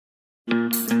So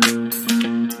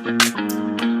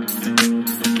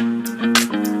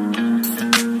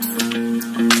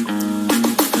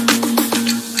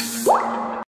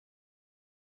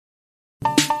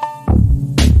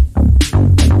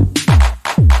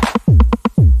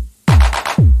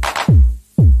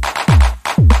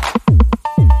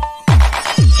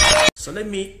let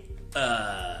me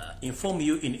inform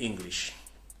you in English.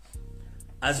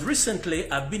 As recently,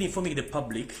 I've been informing the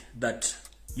public that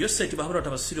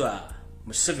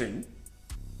Museven,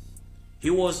 he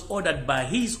was ordered by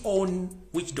his own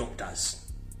witch doctors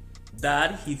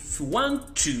that if you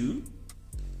want to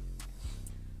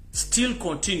still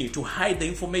continue to hide the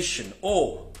information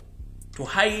or to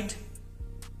hide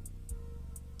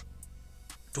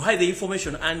the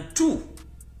information and to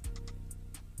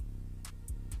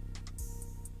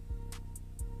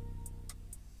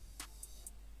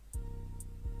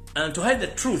hide the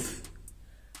truth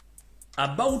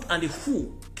about and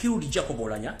who killed Jacob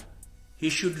Oulanya, he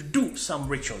should do some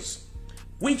rituals.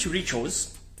 Which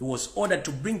rituals? He was ordered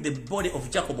to bring the body of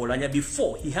Jacob Oulanya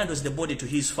before he handles the body to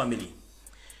his family,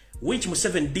 which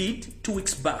Museven did 2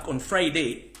 weeks back on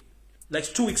Friday, like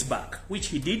 2 weeks back, which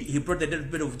he did. He brought the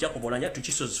dead body of Jacob Oulanya to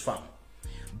Chiso's farm.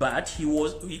 But he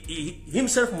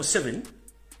himself, Museven,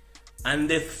 and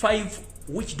the 5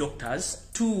 witch doctors,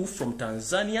 2 from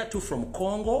Tanzania, 2 from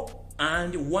Congo,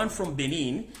 and 1 from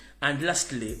Benin, and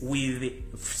lastly with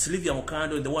Sylvia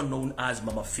Mukando, the one known as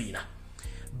Mama Fina.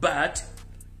 But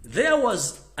there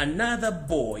was another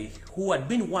boy who had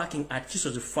been working at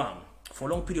Chiso's farm for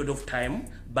a long period of time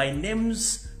by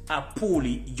names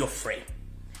Apuli Joffrey.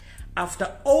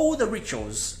 After all the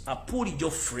rituals, Apuli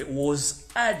Joffrey was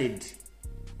added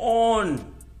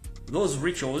on those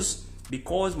rituals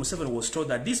because Museven was told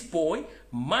that this boy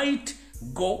might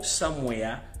go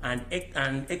somewhere and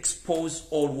expose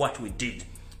all what we did.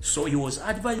 So he was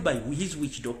advised by his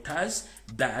witch doctors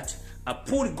that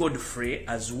Apuli Godfrey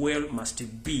as well must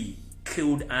be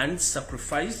killed and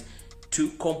sacrificed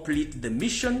to complete the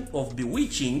mission of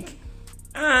bewitching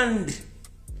Oulanya's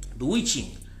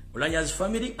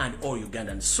family and all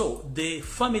Ugandans. So the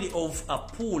family of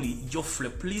Apuli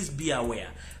Joffrey, please be aware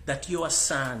that your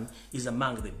son is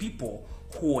among the people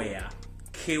who were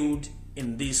killed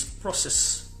in this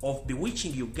process of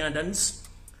bewitching Ugandans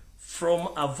from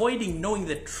avoiding knowing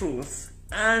the truth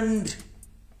and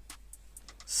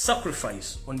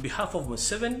sacrifice on behalf of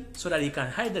Museven so that he can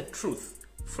hide the truth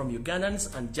from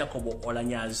Ugandans and Jacob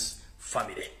Oulanya's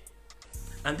family.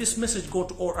 And this message goes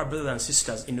to all our brothers and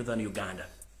sisters in northern Uganda.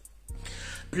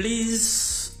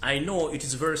 Please, I know it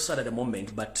is very sad at the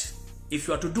moment, but if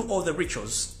you are to do all the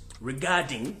rituals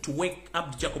regarding to wake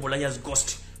up Jacob Oulanya's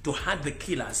ghost to hunt the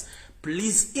killers,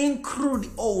 please include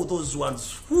all those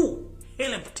ones who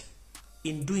helped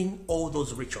in doing all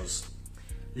those rituals.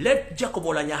 Let Jacob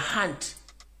Oulanya hunt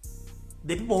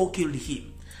the people who killed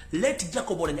him. Let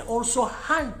Jacob Oulanya also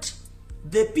hunt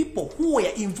the people who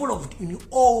were involved in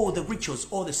all the rituals,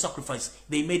 all the sacrifice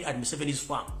they made at Museven's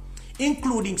farm,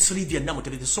 including Sylvia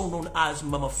Namutebe, the so known as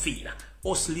Mama Fina,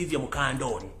 or Sylvia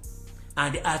Mukandon,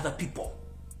 and the other people.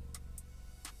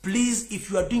 Please,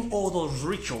 if you are doing all those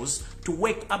rituals to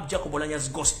wake up Jacob Oulanya's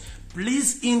ghost,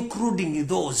 please including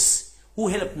those who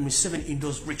helped Museven in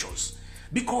those rituals,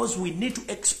 because we need to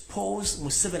expose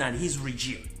Museven and his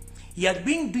regime. He had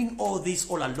been doing all this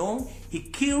all along. He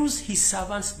kills his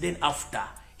servants, then after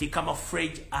he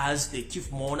camouflages as the chief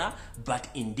mourner, but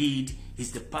indeed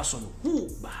he's the person who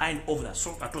behind all the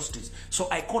atrocities. So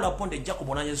I call upon the Jacob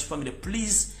Oulanya's family,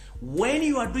 please, when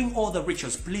you are doing all the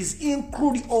rituals, please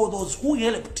include all those who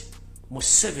helped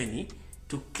Museven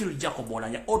to kill Jacob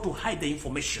Oulanya or to hide the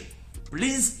information.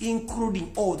 Please,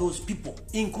 including all those people,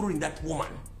 including that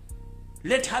woman.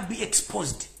 Let her be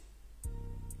exposed.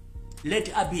 Let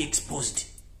her be exposed.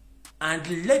 And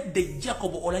let the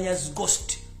Jacob Oulanya's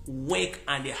ghost wake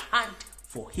and hunt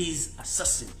for his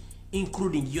assassin,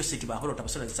 including Yosef Bahoro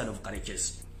Tabasala, the son of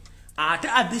Kareches.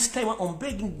 At this time, I'm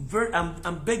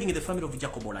begging the family of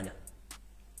Jacob Oulanya.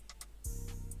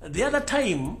 The other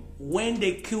time, when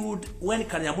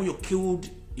Kanyamunyo killed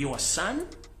your son,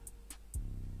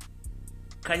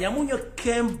 Kanyamunyo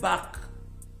came back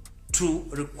to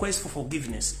request for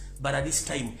forgiveness. But at this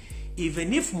time,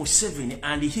 even if Museven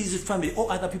and his family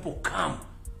or other people come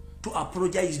to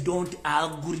apologize, don't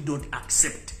agree, don't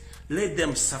accept. Let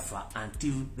them suffer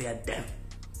until they are dead.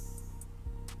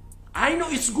 I know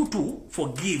it's good to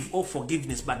forgive or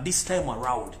forgiveness, but this time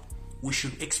around, we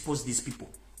should expose these people.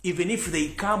 Even if they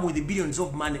come with billions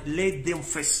of money, let them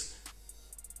face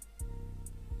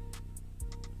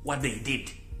what they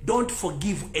did. Don't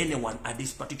forgive anyone at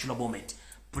this particular moment.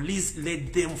 Please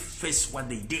let them face what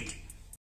they did.